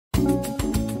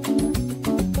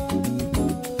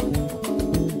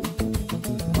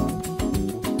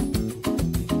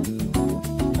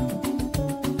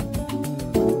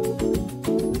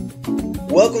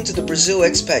Welcome to the Brazil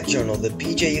Expat Journal, the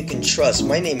BJ you can trust.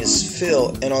 My name is Phil,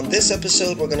 and on this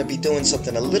episode we're going to be doing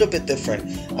something a little bit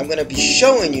different. I'm going to be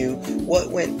showing you what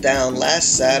went down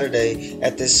last Saturday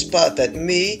at this spot that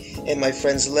me and my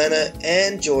friends Lena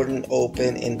and Jordan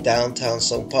opened in downtown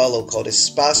São Paulo called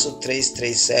Espaço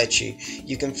 337.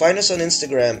 You can find us on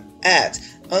Instagram at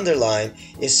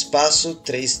 _Espaço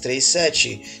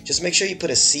 337. Just make sure you put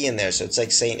a C in there, so it's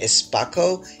like saying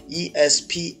Espaco,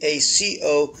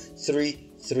 ESPACO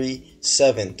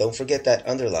 337. Don't forget that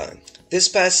underline. This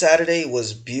past Saturday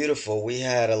was beautiful. We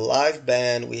had a live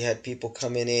band, we had people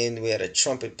coming in, we had a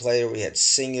trumpet player, we had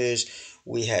singers,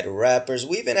 we had rappers.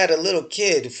 We even had a little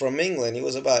kid from England. He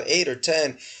was about 8 or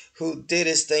 10 who did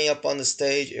his thing up on the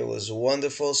stage. It was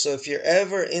wonderful. So if you're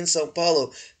ever in Sao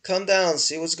Paulo, come down,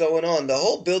 see what's going on. The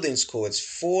whole building's cool. It's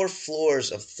 4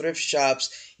 floors of thrift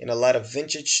shops and a lot of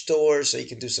vintage stores, so you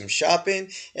can do some shopping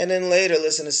and then later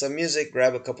listen to some music,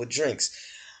 grab a couple drinks.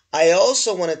 I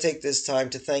also want to take this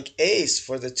time to thank Ace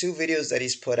for the 2 videos that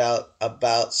he's put out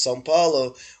about São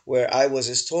Paulo, where I was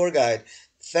his tour guide.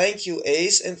 Thank you,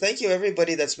 Ace, and thank you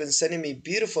everybody that's been sending me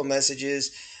beautiful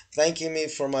messages, thanking me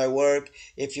for my work.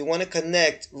 If you want to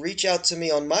connect, reach out to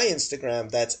me on my Instagram.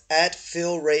 That's at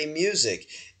PhilRayMusic.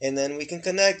 And then we can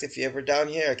connect. If you're ever down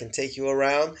here, I can take you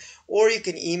around. Or you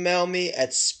can email me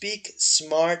at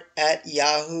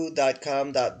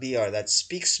speaksmart@yahoo.com.br. That's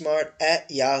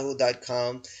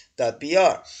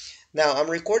speaksmart@yahoo.com.br. Now, I'm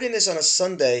recording this on a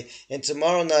Sunday, and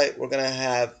tomorrow night we're going to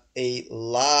have a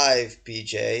live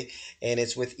BJ, and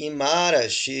it's with Imara.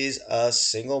 She's a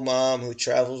single mom who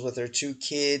travels with her 2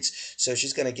 kids, so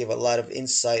she's going to give a lot of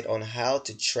insight on how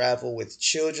to travel with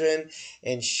children,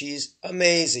 and she's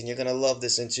amazing. You're going to love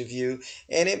this interview,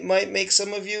 and it might make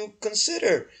some of you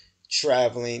consider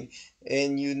traveling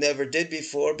and you never did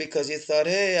before because you thought,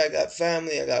 hey, I got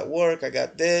family, I got work, I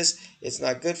got this, it's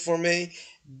not good for me.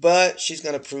 But she's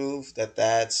going to prove that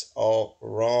that's all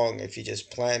wrong. If you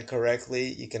just plan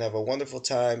correctly, you can have a wonderful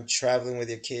time traveling with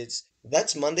your kids.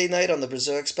 That's Monday night on the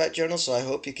Brazil Expat Journal, so I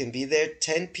hope you can be there.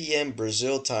 10 p.m.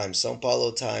 Brazil time, São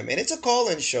Paulo time. And it's a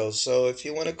call-in show, so if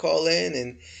you want to call in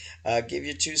and give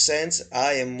your 2 cents,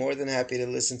 I am more than happy to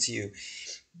listen to you.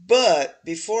 But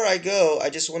before I go, I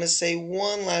just want to say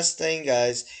one last thing,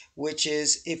 guys, which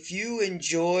is if you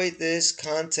enjoy this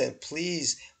content,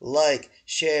 please like,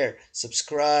 share,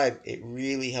 subscribe. It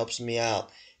really helps me out.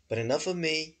 But enough of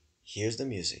me. Here's the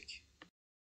music.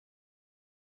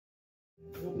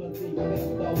 Eu plantei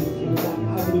mental no fim da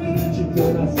árvore que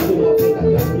nasceu a planta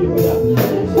carnívora.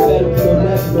 Espero que meu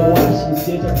neto não ache que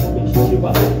seja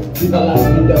competitiva. Viva la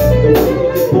vida, eu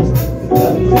tenho depois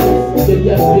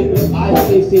queria ver meu ai,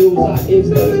 pensei usar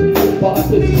êxtase. Fala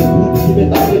que esse tipo de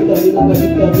metanfetamina, da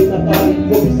vitamina, tá ali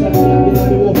como se a minha vida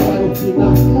me mostrar no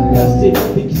final. Pra ser,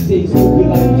 tem que ser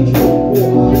estupidamente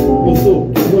porra. Eu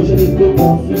sou Jordan and Lena,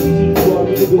 suicídio,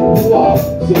 amigo virtual.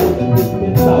 Seu nome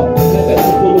mental, leva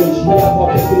psicologia,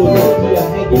 rock, filosofia,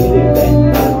 reggae e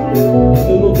liberta.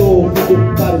 Eu não tô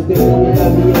ouvindo vários demônios na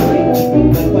minha mente,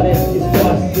 mas parece que só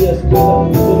assim as coisas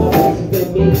funcionam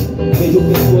precisamente. Vejo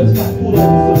pessoas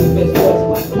faturando sobre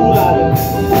pessoas faturadas.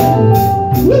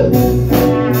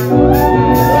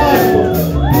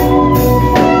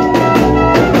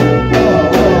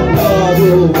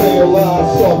 Eu venho lá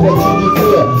só pra te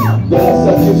dizer, pra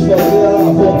satisfazer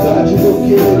a vontade do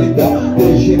que ele dá.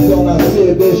 Deixa então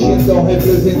nascer, deixa então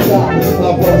representar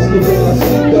a voz que vem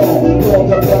assim então,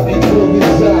 pronta pra me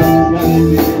improvisar.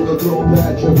 Alivio do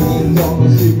trompete, eu vim então não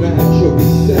se mete,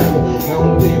 observa. É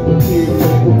um tempo que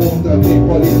vem com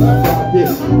contratempo ali na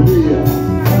bateria.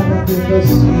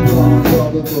 Assim,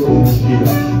 quando todo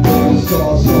dia venho só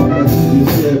pra te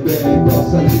dizer bem, pra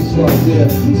satisfazer,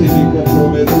 sem me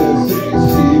comprometer, sem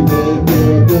se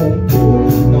meter com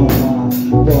não há,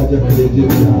 pode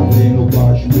acreditar, vem no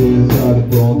baixo pesado,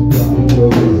 pronto pra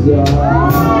improvisar.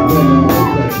 Venho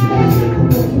pra te dizer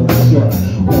como funciona,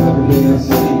 quando vem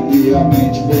assim e a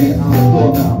mente vem à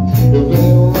tona. Eu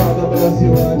venho lá da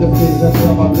Brasilândia, fez a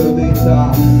cama pra eu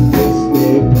deitar.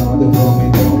 Nada, vamos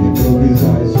então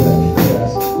improvisar, isso é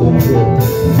jazz, como eu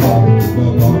falo,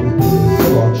 meu nome,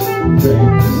 sorte, vem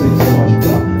sem sorte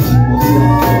pra te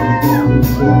mostrar como então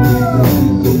funciona o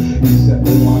improviso. Isso é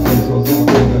uma explosão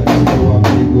grande, meu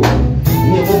amigo.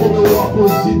 Levou meu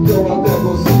óculos, então até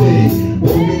gostei.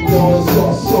 Ou então eu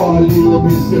só ali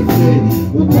observei.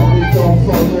 O cara então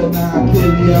falou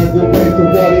naquele argumento,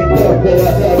 bora então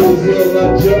pela Caruzeu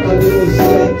na Jama ali no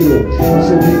centro.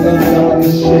 Subi na sala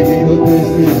e cheguei no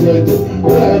 338.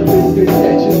 Ou era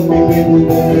 337, não me lembro o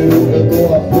número, eu tô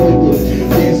afoito.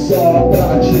 E só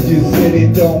pra te dizer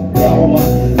então, calma,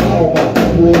 alma,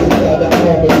 música da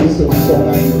alma, isso é som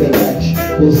na internet.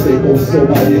 Gostei, seu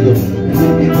marido.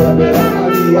 Fique também,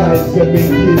 aliás, é bem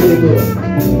querido.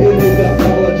 Ele já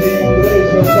fala de inglês,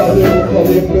 eu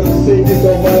falei francês,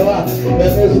 então vai lá. É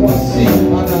mesmo assim,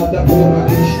 a nada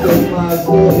moralista, mas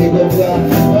vou regular.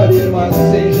 Mas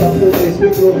sem japonês pra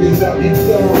improvisar,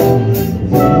 então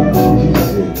vou te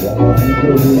dizer como a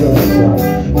improvisação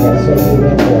faz favor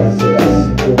a voz, é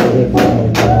assim como o refrão não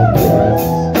traz.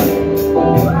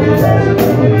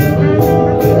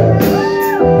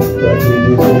 Pra te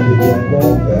dizer que tu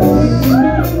confessa,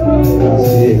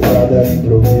 assim cada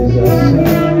improvisação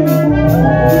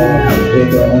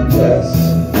então test.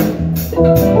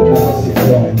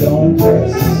 Então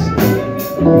test.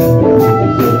 Pra te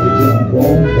dizer que tu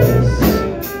confessa,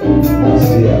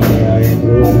 assim a minha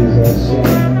improvisação.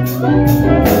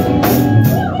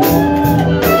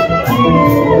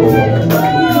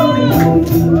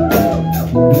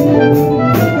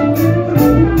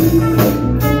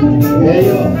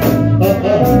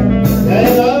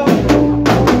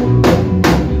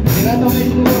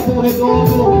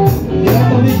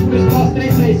 Diretamente pro espaço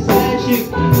 337,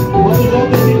 mano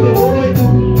Jordan 38,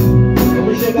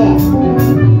 vamos chegar.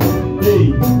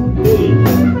 Ei.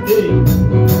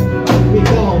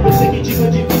 Então, você que diga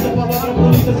de vida, palavra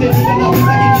bonita, você liga na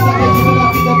vida que desaparecida na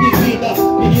vida vivida.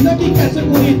 Menina que quer ser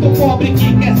bonito, pobre que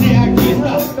quer ser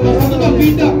artista. Gostando da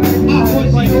vida,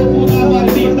 arroz e ovo na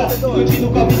marmita. Curtindo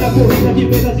com a vida corrida de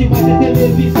ver as imagens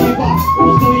televisivas. O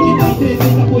sonho de dar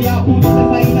entrevista foi a polícia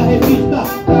sair da revista.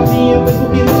 Pra mim eu penso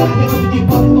que não é questão de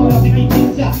falar história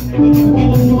fictícia. Eu digo que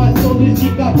no chão é sobre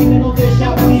estica, a vida não deixa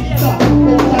a pista.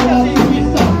 Ou sai da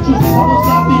Suíça, justiça não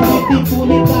sabe de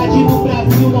impunidade no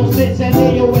Brasil. Não sei se é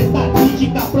lei ou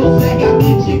estatística, prossegue a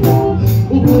crítica.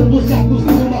 O povo se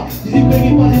acostuma, desemprego e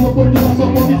fazendo fortuna, só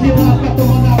come de lasca,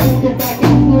 toma na bunda, o carga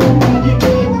fuma. De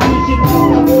vez, triste, não,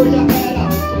 amor já era.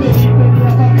 Perdi a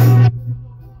família.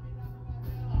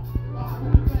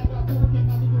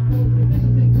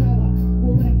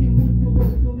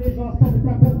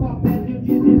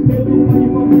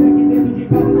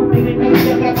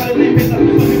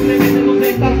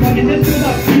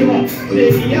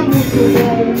 Seria muito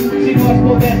bom se nós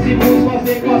pudéssemos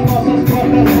fazer com as nossas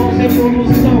próprias mãos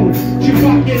evolução. Tipo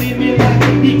aquele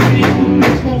milagre que Cristo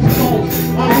fez com os sons.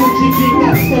 A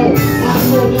multiplicação a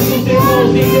todos os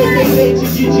irmãos, independente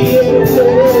de dinheiro, cor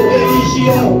ou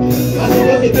religião. Assim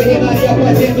você terminaria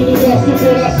fazendo no nosso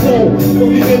coração. Não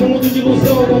viver num mundo de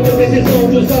ilusão, não ter precisão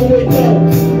de usar um oitão.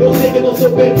 Eu sei que não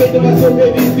sou perfeito, mas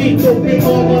sobrevivi. Tô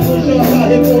firmão, mano, joga a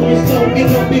revolução que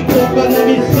não pipoca na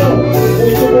missão.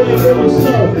 Muito boa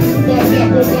evolução, fazer a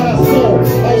comparação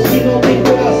aos que não tem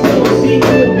coração, se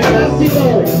envolve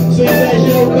vacilão. Sua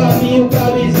inveja é o caminho pra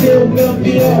me ser o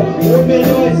campeão. O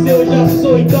melhor é seu, já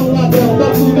sou, então ladrão, tá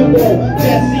tudo bom.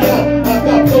 SA,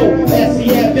 Acapão,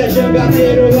 SF é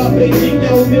jangadeiro. Eu aprendi que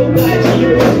a humildade e o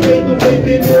respeito foi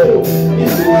primeiro.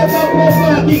 Isso é pra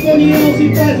provar que com união se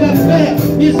faz a fé.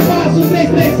 Espaço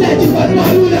 337 faz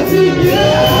barulho assim que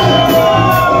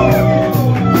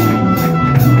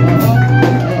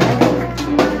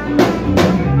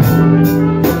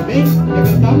Vem, quer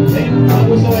cantar? Vem, dá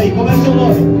o som aí, como é seu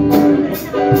nome?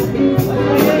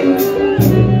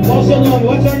 Qual o seu nome?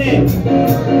 What's your name?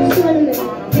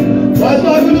 Faz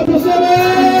barulho pro seu nome!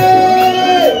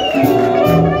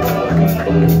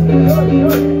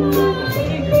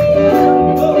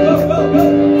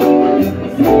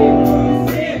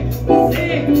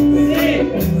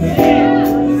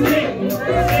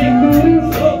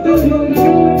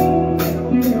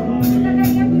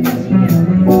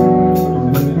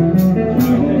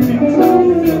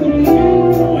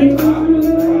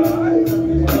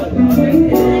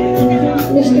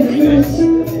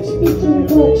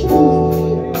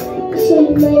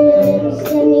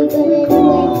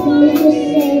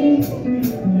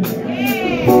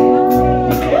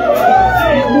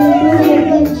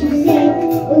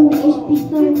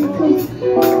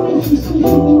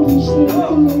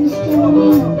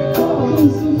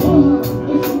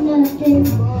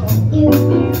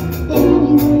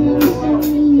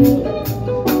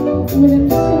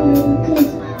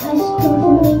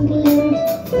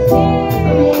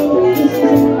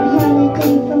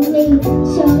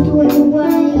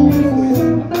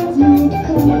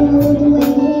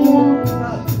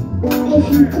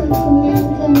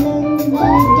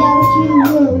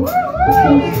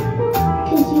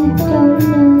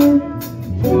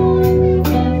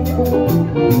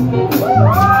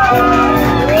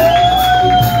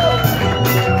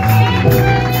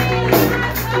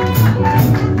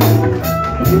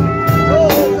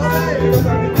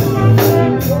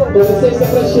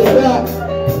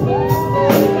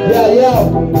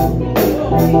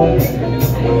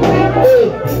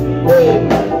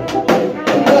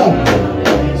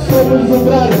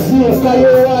 açúcar,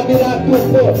 eu abro a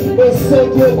culpa. Eu sei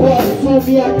que eu gosto,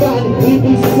 minha carne e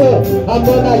missão. A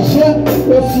manajã,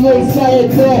 consciência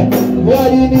eterna.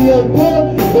 Guarani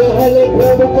eu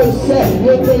relembrando o conceito,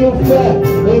 eu tenho fé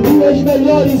em minhas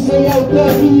melhores em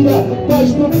Altamira.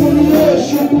 Paz pro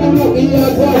Curioxo, Curu e a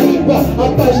Guariba.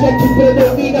 A paz é que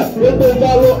predomina, eu dou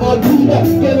valor à vida.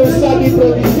 Quem não sabe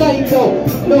improvisar, então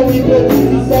não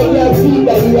improvise, segue a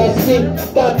vida. E assim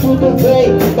tá tudo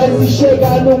bem, mas se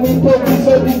chegar num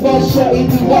improviso de baixa e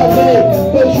de além.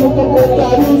 Tô junto com o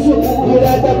Caruso,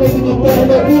 diretamente de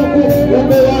Pernambuco. O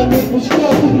meu amigo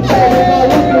Scott, é o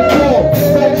maluco.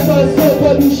 Satisfação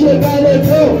pode chegar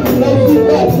legal. Não se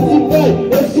vai,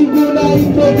 eu sigo na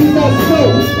improvisação.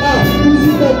 A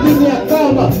música que me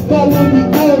acalma, falo de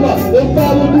calma. Eu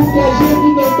falo do que a gente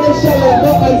não deixa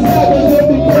levar as águas. Eu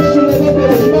me deixo levar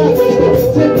pelas mágoas. Tô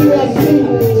sempre assim,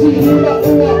 se rima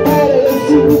uma hora, eu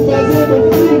sigo fazendo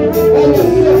frio. Olha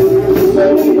só, sou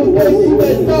lindo desse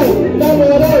metal. Na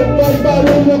moral, faz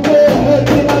barulho com a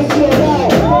rede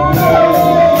nacional.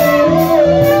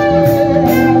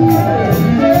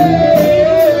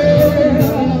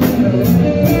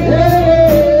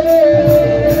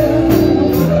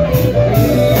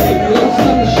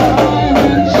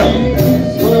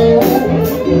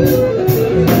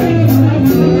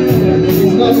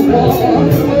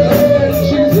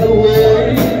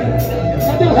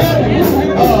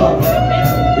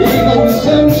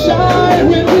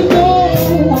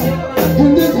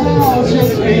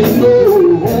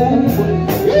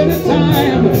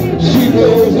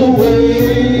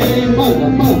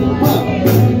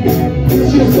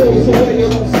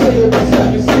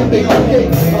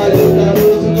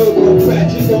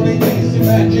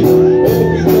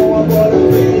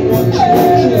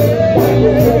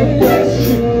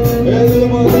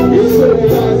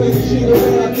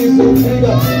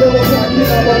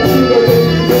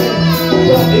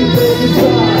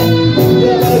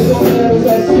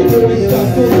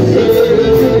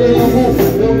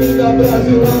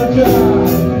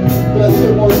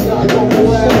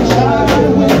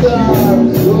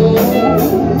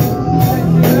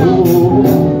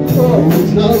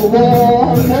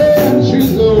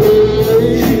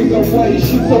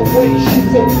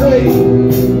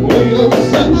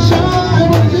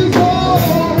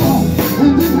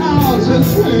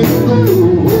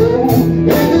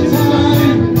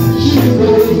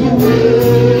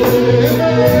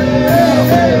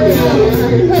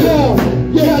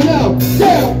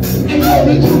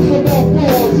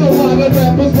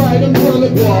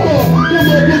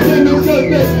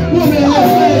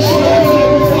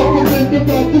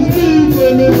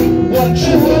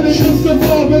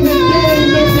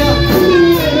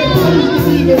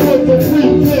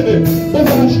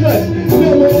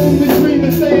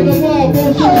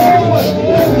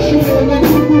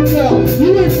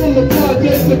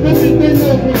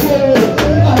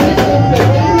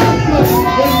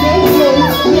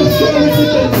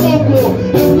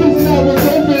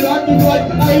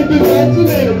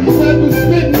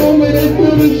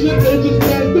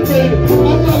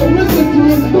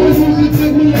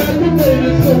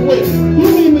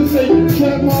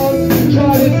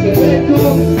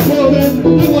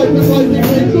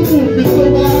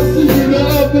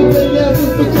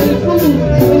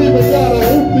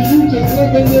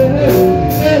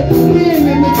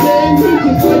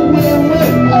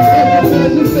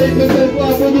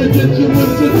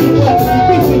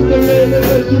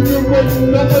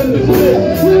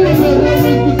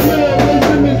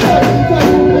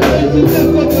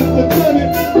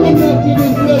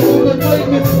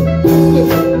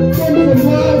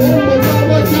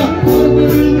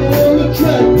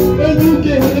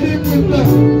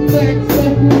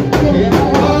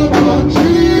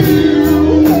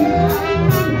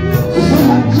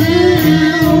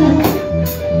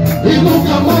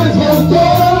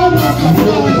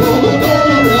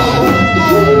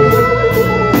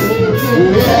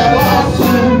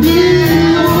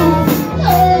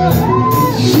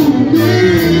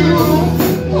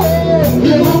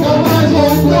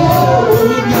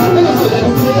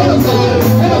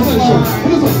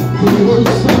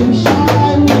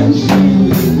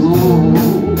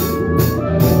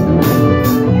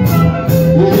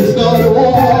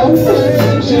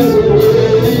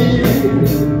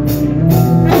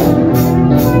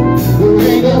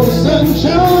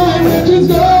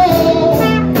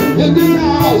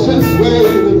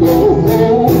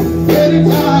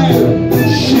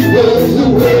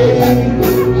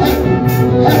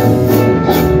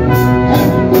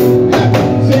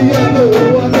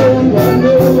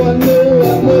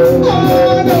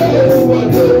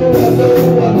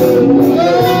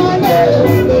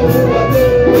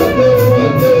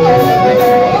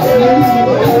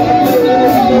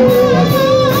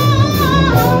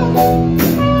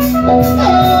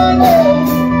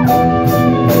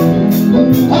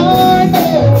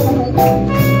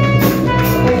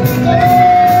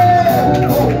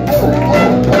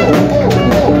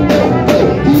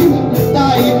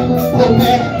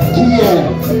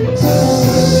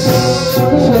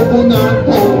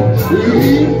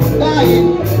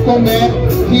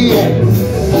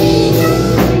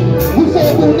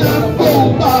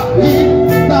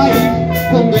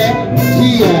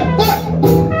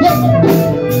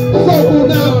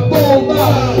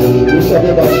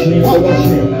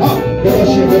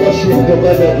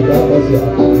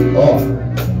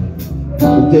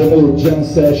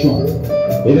 session,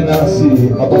 ele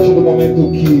nasce a partir do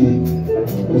momento que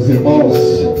os irmãos,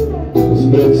 os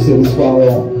pretos, eles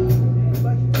falam: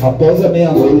 após a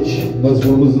meia-noite nós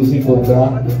vamos nos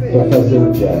encontrar para fazer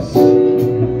um jazz.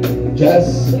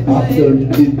 Jazz after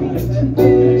midnight.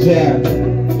 Jam.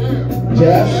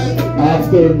 Jazz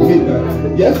after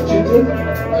midnight. Yes, teacher?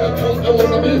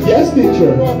 Yes,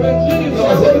 teacher. Não,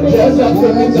 mas é jazz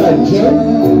after midnight. Jam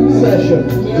session.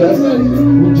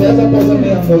 Jazz após a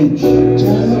meia-noite.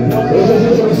 Hoje a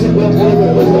gente não se encontrou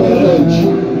depois da meia-noite.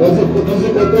 Nós nos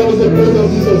encontramos depois das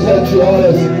 17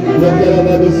 horas. E eu quero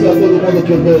agradecer a todo mundo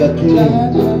que veio aqui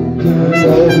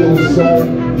para ouvir um som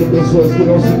de pessoas que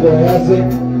não se conhecem,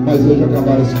 mas hoje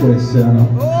acabaram se conhecendo.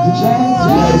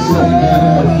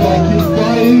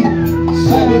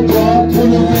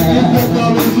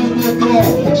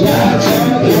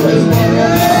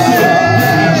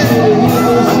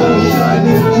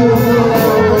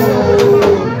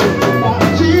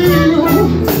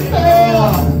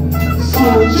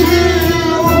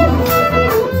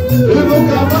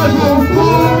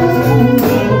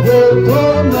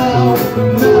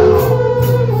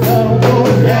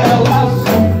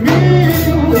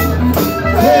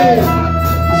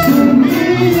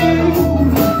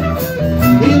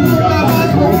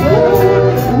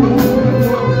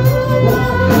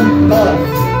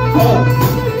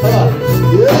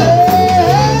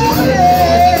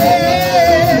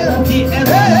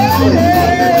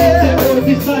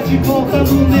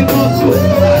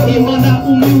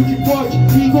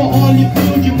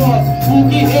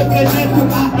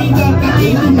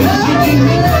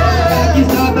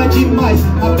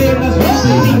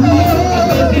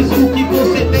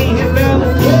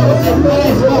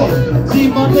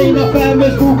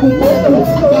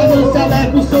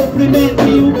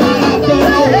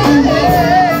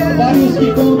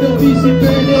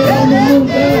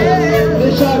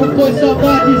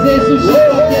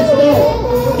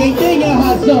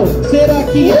 Será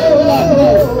que é o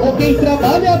ladrão? Ou quem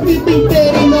trabalha a vida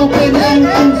inteira e não tem nem um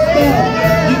tostão?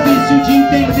 Difícil de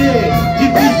entender,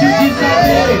 difícil de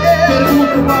saber.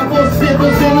 Pergunto a você não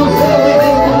sabe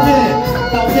responder.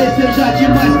 Talvez seja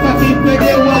demais pra quem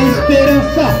perdeu a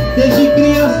esperança desde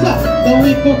criança. Não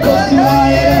encontrou sua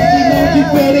herança e não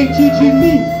diferente de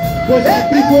mim. Pois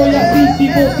sempre foi assim, se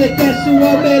você quer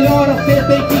sua melhora, você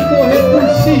tem que correr por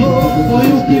si. Foi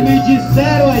o que me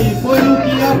disseram aí, foi o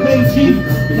que aprendi.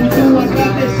 Muito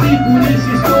agradeci, por isso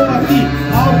estou aqui.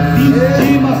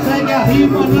 Autoestima, segue a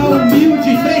rima na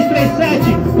humilde.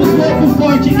 337, os loucos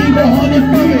fortes de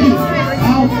Holyfield.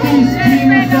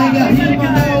 Autoestima, segue a rima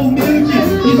na humilde.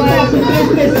 Espaço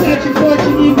 337, forte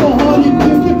de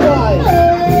Holyfield, boy.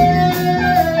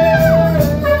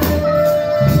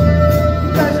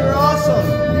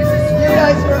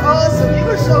 Awesome, you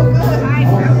were so good.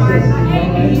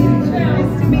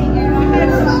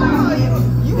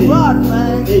 You rock,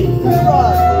 man. You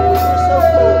rock. You're so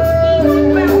cool.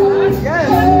 Yeah.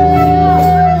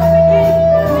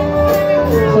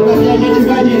 Só daqui a gente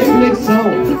vai de reflexão.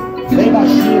 Bem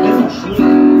baixinho, bem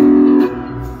baixinho.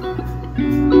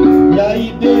 E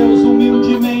aí, Deus,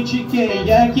 humildemente, quem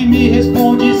é que me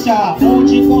responde? Se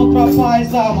aonde encontro a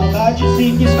paz, a maldade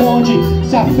se esconde.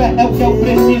 Se a fé é o que eu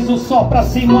preciso só pra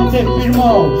se manter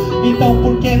firmão, então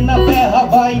por que na terra a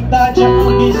vaidade, a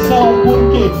ambição?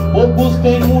 Porque poucos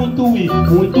têm muito e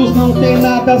muitos não têm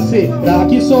nada a ser. Será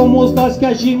que somos nós que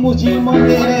agimos de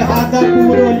maneira errada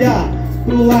por olhar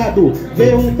pro lado,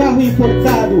 ver um carro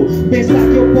importado, pensar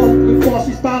que eu posso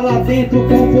estar lá dentro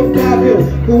confortável,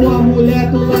 com a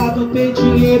mulher do lado, ter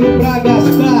dinheiro pra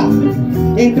gastar,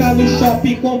 entrar no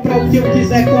shopping, comprar o que eu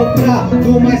quiser comprar,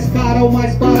 do mais caro ao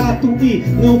mais barato e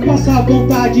não passar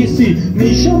vontade. Se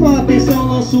me chama a atenção,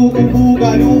 lanço um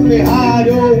Bugatti, um Ferrari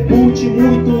ou um Gucci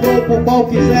muito louco, qual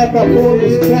quiser pra pôr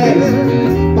nos pés.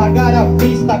 Pagar a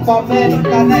vista com a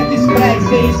American Express,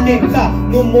 sem esquentar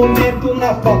no momento,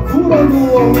 na fatura no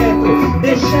momento,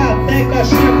 deixar até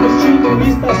caixa curtindo no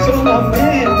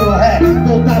estacionamento,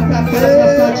 voltar pra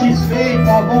casa satisfeito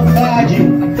à vontade,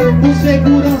 com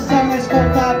segurança mais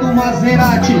contado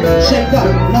Maserati,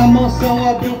 chegar na mansão,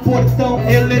 abrir o portão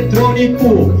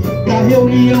eletrônico, pra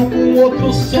reunião com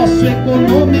outro sócio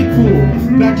econômico,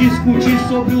 pra discutir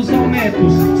sobre os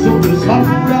aumentos, sobre os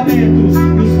faturamentos,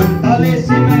 os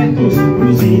fortalecimentos,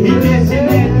 os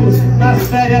enriquecimentos, nas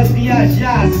férias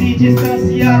viajar, se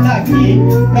distanciar daqui,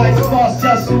 da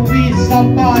Escócia, Suíça,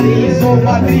 Paris ou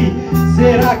Madrid.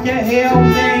 Será que é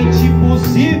realmente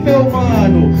possível,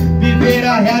 mano, viver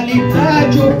a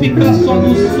realidade ou ficar só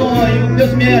no sonho?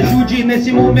 Deus me ajude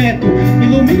nesse momento,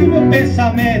 ilumine meu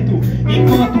pensamento.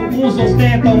 Enquanto uns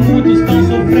ostentam, muitos estão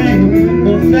sofrendo.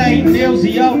 Com fé em Deus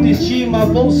e autoestima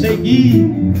vou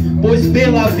seguir, pois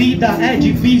pela vida é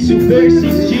difícil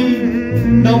persistir.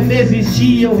 Não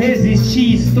desisti, eu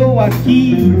resisti, estou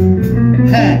aqui.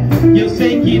 E eu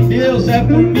sei que Deus é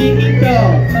por mim,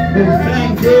 então com fé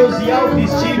em Deus e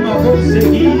autoestima vou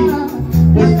seguir,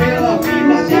 pois pela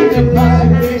vida é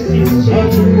difícil persistir.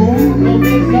 Não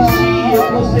desisti, eu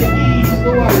vou seguir,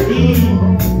 estou aqui.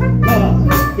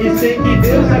 E sei que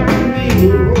Deus é por mim.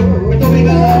 Muito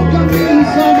obrigado.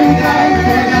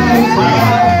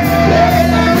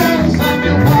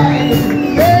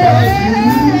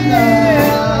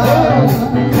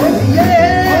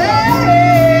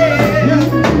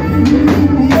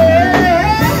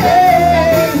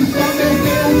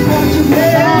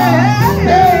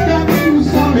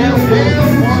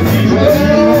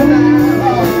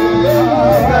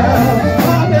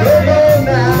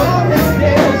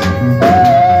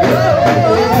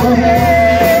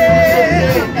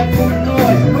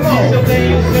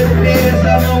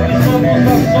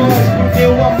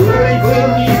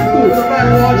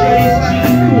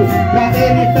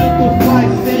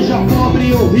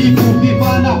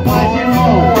 Viva na paz,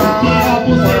 irmão, que é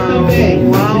você também.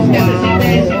 Esquece essa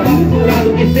ideia, esse papo furado,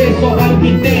 que cê só vai o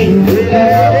que tem.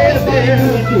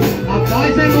 A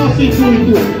paz é nosso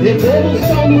intuito,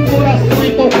 revolução no coração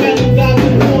em qualquer lugar do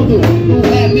mundo. No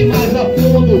rap mais a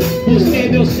fundo, busquei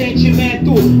meu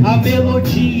sentimento, a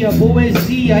melodia,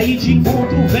 poesia e de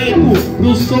encontro vento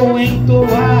pro som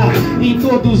entoar em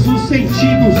todos os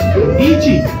sentidos e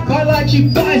de falar de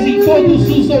paz em todos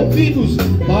os ouvidos,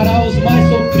 para os mais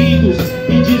sofridos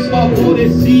e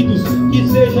desfavorecidos, que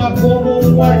seja como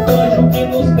um arcanjo que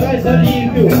nos traz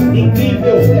alívio.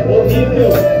 Incrível,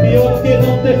 horrível, pior que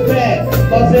não ter fé.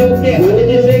 Fazer o que? Pode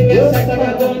dizer que é certo,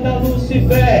 agradando a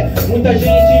Lucifer. Muita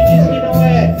gente diz que não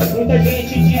é, muita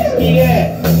gente diz que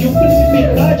é. E o príncipe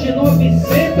tá de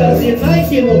 900 e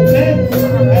Nike no pé.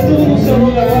 É tudo no seu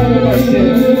nome agora, meu parceiro,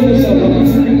 tudo no seu nome.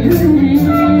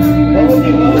 Vamos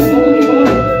que vamos, vamos que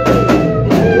vamos.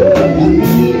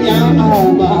 Minha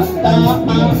alma tá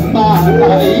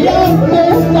amada e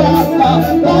apontada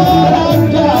para a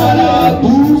cara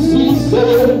do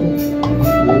sucesso.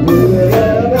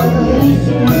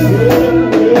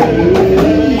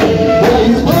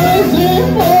 Pois fazem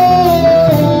voz,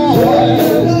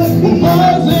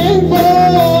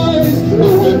 não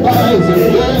é mais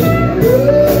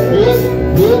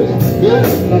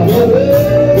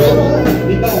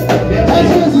às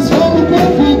vezes vamos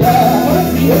convidar,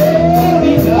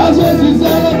 às vezes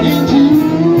ela quem diz.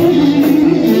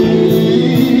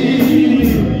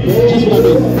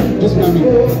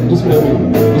 Diz pra mim.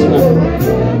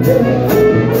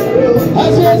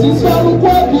 Às vezes falo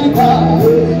convidar,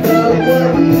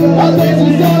 às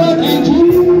vezes ela quem diz.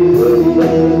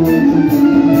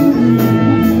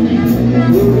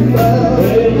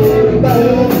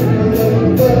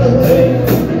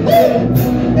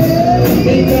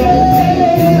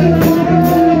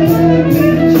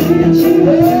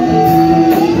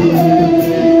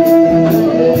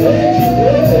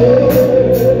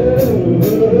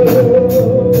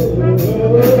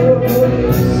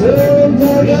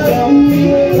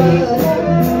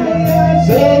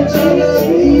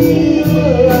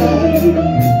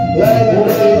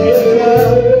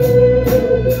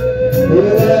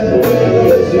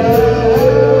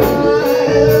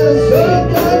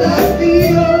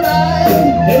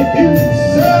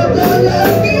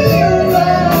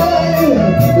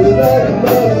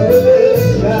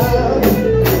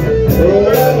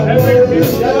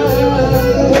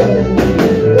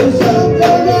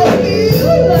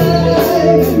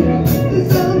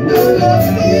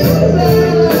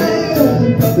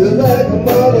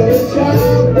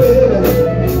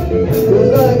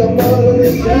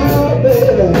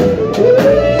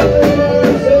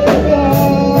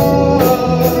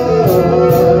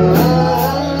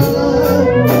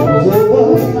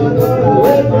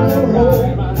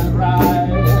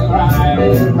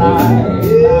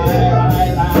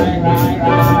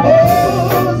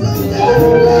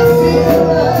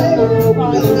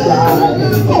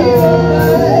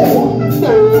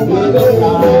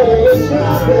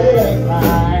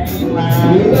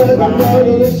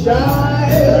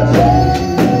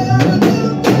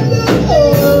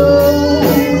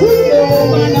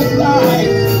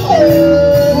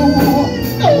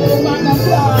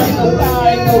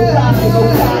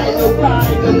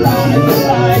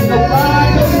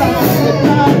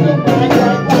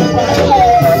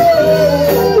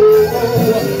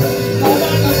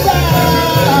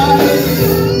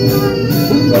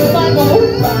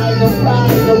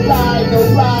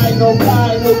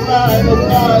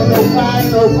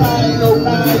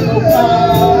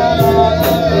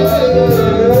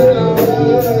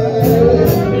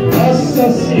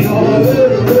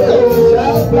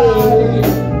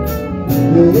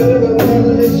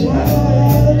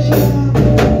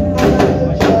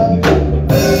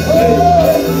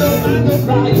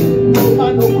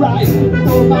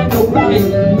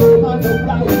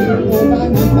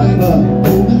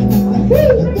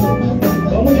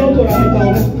 Vamos de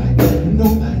autoral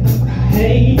então, né?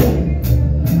 Hey,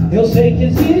 eu sei que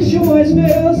existe uma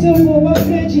esperança, eu vou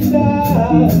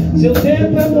acreditar. Seu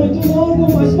tempo é muito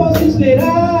longo, mas posso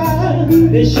esperar.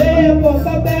 Deixei a porta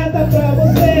aberta pra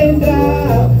você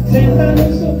entrar. Senta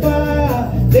no sofá,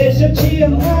 deixa eu te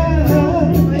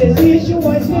amar. Existe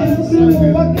uma esperança, eu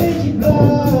vou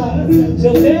acreditar.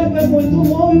 Seu tempo é muito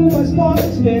longo, mas posso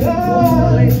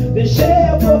esperar. Deixei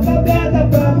a porta aberta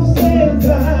pra você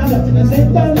entrar.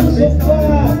 Senta no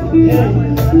sofá,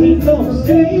 então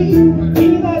sei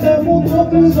que nada mudou,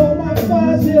 foi só uma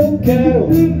fase. Eu quero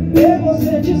e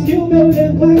você diz que o meu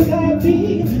tempo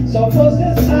acabe. Só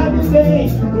você sabe bem,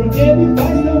 porque me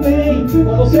faz tão bem. Com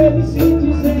você me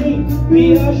sinto zen,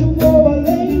 viajo, vou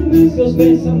além de seus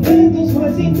pensamentos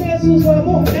mais intensos. O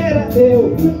amor era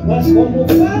meu, mas como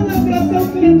palavras tão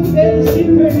feito dele se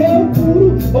perdeu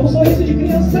puro. Como sorriso de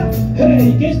criança,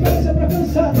 hey, quem espera ser pra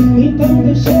cansar? Então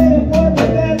deixei a porta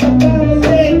aberta pra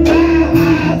você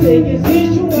entrar. Sei que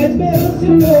existe uma esperança,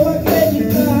 eu vou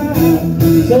acreditar.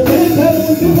 Seu tempo é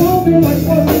muito longo, mas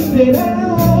posso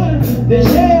esperar.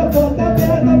 Deixei a porta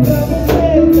aberta pra você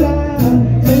entrar.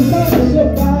 Senta no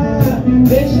sofá,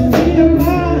 deixa eu te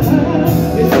amar.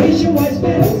 Existe uma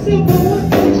esperança, eu vou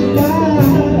acreditar.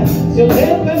 Seu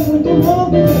tempo é muito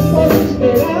longo, mas posso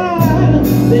esperar.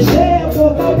 Deixei a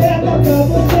porta aberta pra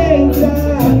você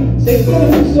entrar. Senta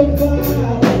no sofá,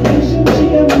 deixa eu te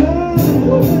amar.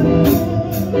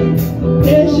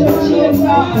 Deixa eu te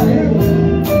amar.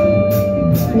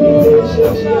 Deixa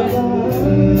eu te amar.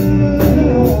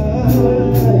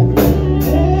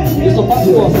 Eu só faço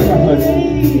vozes aleatórias.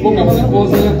 Vou acabar fazendo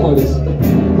vozes aleatórias.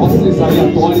 Vozes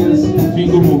aleatórias do fim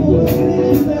do mundo.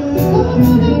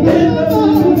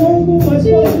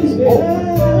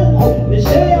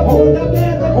 Deixei a porta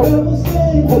aberta pra você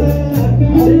entrar.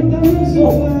 Senta no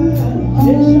sofá,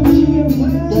 deixa eu te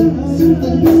amar.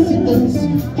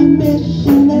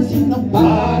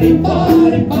 Pare,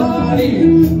 pare, pare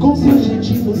com seu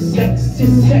jeitinho sexy,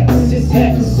 sexy,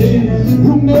 sexy.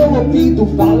 No meu ouvido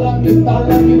fala-me,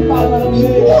 fala-me, fala-me.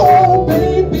 Oh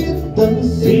baby,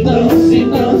 dance, dance,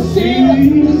 dance.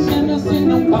 Dizendo assim,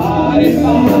 não pare,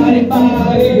 pare,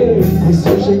 pare com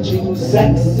seu jeitinho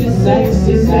sexy,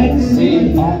 sexy,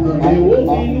 sexy. Meu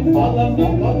ouvido fala-me,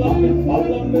 fala-me,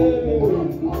 fala-me.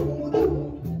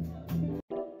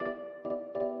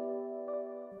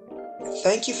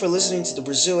 Thank you for listening to the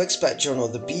Brazil Expat Journal,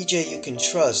 the BJ you can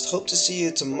trust. Hope to see you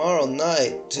tomorrow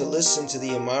night to listen to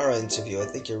the Amara interview. I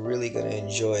think you're really going to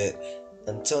enjoy it.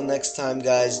 Until next time,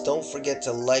 guys, don't forget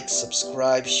to like,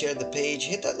 subscribe, share the page,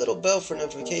 hit that little bell for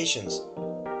notifications.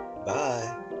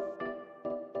 Bye.